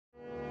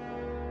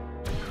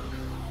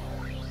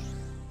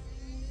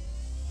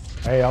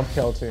Hey, I'm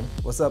Kelton.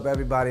 What's up,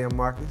 everybody? I'm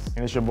Marcus.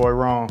 And it's your boy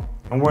Ron.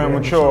 And we're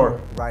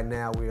Immature. Right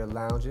now, we are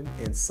lounging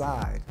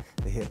inside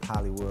the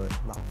HipHollywood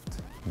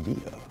loft. Yeah.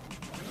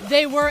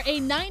 They were a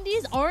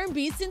 90s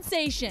R&B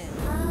sensation.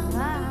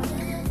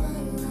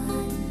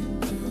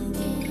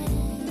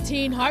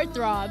 Teen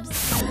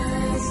heartthrobs.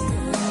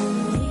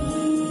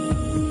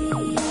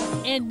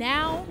 And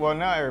now, Well,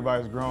 now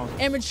everybody's grown.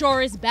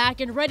 Immature is back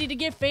and ready to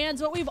give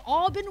fans what we've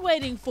all been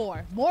waiting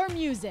for, more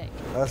music.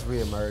 Us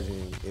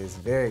re-emerging is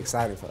very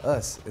exciting for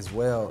us as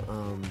well.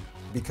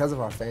 Because of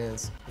our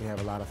fans, we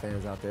have a lot of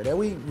fans out there that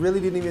we really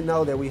didn't even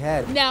know that we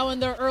had. Now in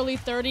their early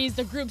 30s,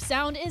 the group's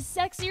sound is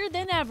sexier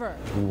than ever.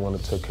 We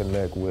wanted to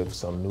connect with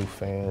some new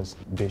fans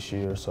this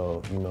year,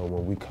 so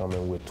when we come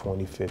in with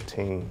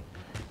 2015,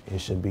 it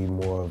should be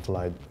more of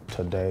like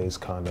today's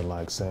kind of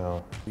like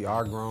sound. We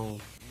are grown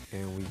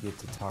and we get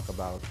to talk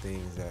about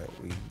things that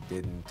we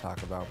didn't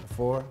talk about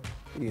before,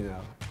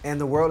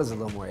 And the world is a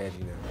little more edgy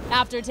now.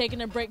 After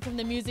taking a break from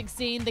the music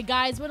scene, the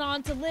guys went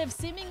on to live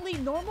seemingly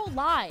normal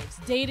lives,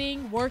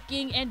 dating,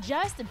 working, and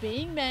just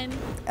being men.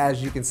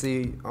 As you can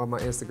see on my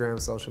Instagram,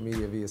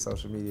 via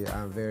social media,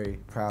 I'm very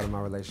proud of my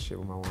relationship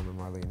with my woman,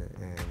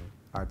 Marlena, and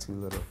our two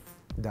little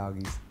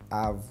doggies.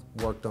 I've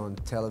worked on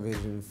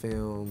television,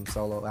 film,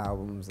 solo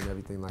albums, and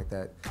everything like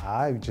that.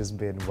 I've just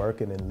been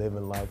working and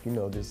living life,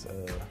 just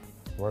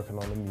working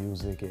on the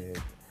music and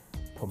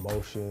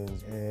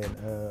promotions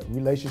and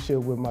relationship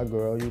with my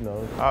girl,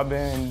 I've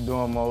been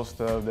doing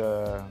most of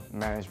the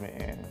management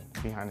and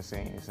behind the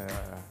scenes,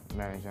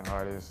 managing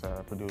artists,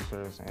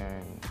 producers,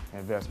 and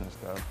investment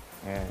stuff.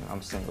 And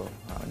I'm single.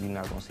 You're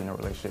not gonna see no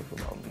relationship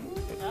without me.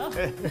 Oh.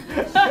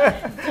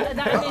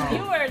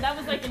 That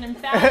was like an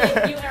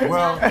emphatic, you are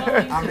not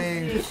going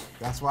to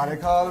that's why they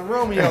call him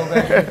Romeo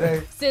back in the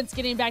day. Since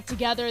getting back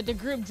together, the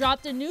group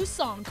dropped a new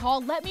song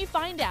called Let Me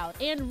Find Out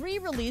and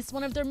re-released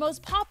one of their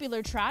most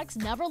popular tracks,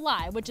 Never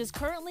Lie, which is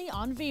currently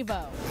on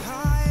Vivo.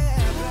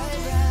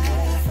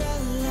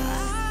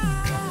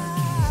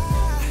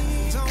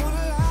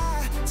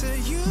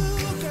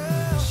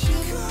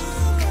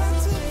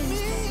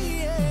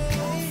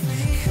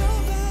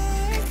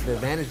 The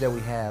advantage that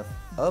we have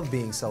of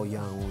being so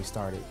young when we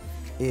started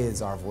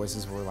is our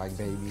voices were like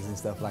babies and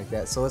stuff like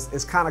that. So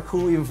it's kind of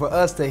cool even for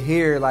us to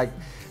hear, like,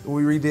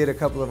 we redid a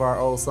couple of our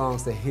old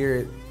songs, to hear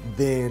it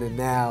then and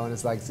now, and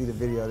it's like see the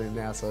video then and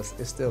now, so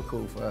it's still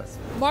cool for us.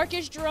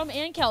 Marcus, Jerome,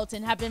 and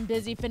Kelton have been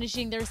busy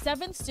finishing their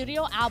 7th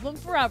studio album,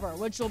 Forever,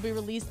 which will be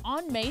released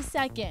on May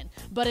 2nd.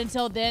 But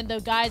until then, the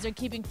guys are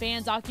keeping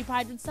fans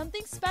occupied with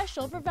something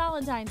special for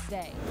Valentine's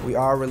Day. We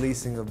are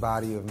releasing a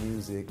body of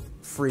music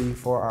free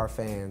for our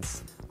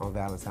fans on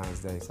Valentine's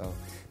Day, so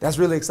that's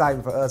really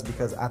exciting for us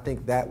because I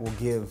think that will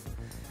give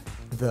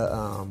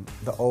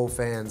the old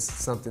fans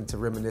something to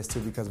reminisce to,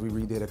 because we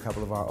redid a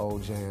couple of our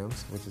old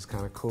jams, which is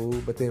kind of cool.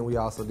 But then we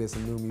also did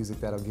some new music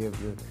that'll give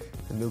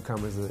the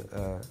newcomers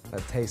a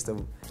taste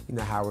of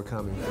how we're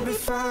coming. Let me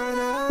find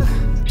out.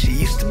 She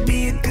used to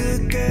be a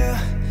good girl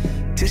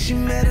till she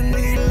met a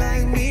nigga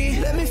like me.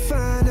 Let me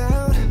find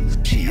out.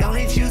 She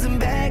only choosing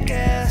bad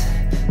girls,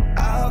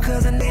 all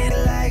cause a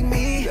nigga like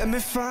me. Let me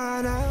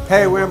find out.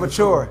 Hey, we're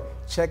Immature.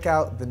 Check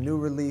out the new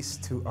release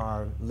to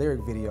our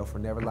lyric video for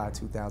Never Lie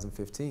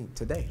 2015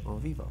 today on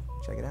Vivo.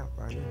 Check it out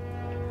right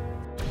now.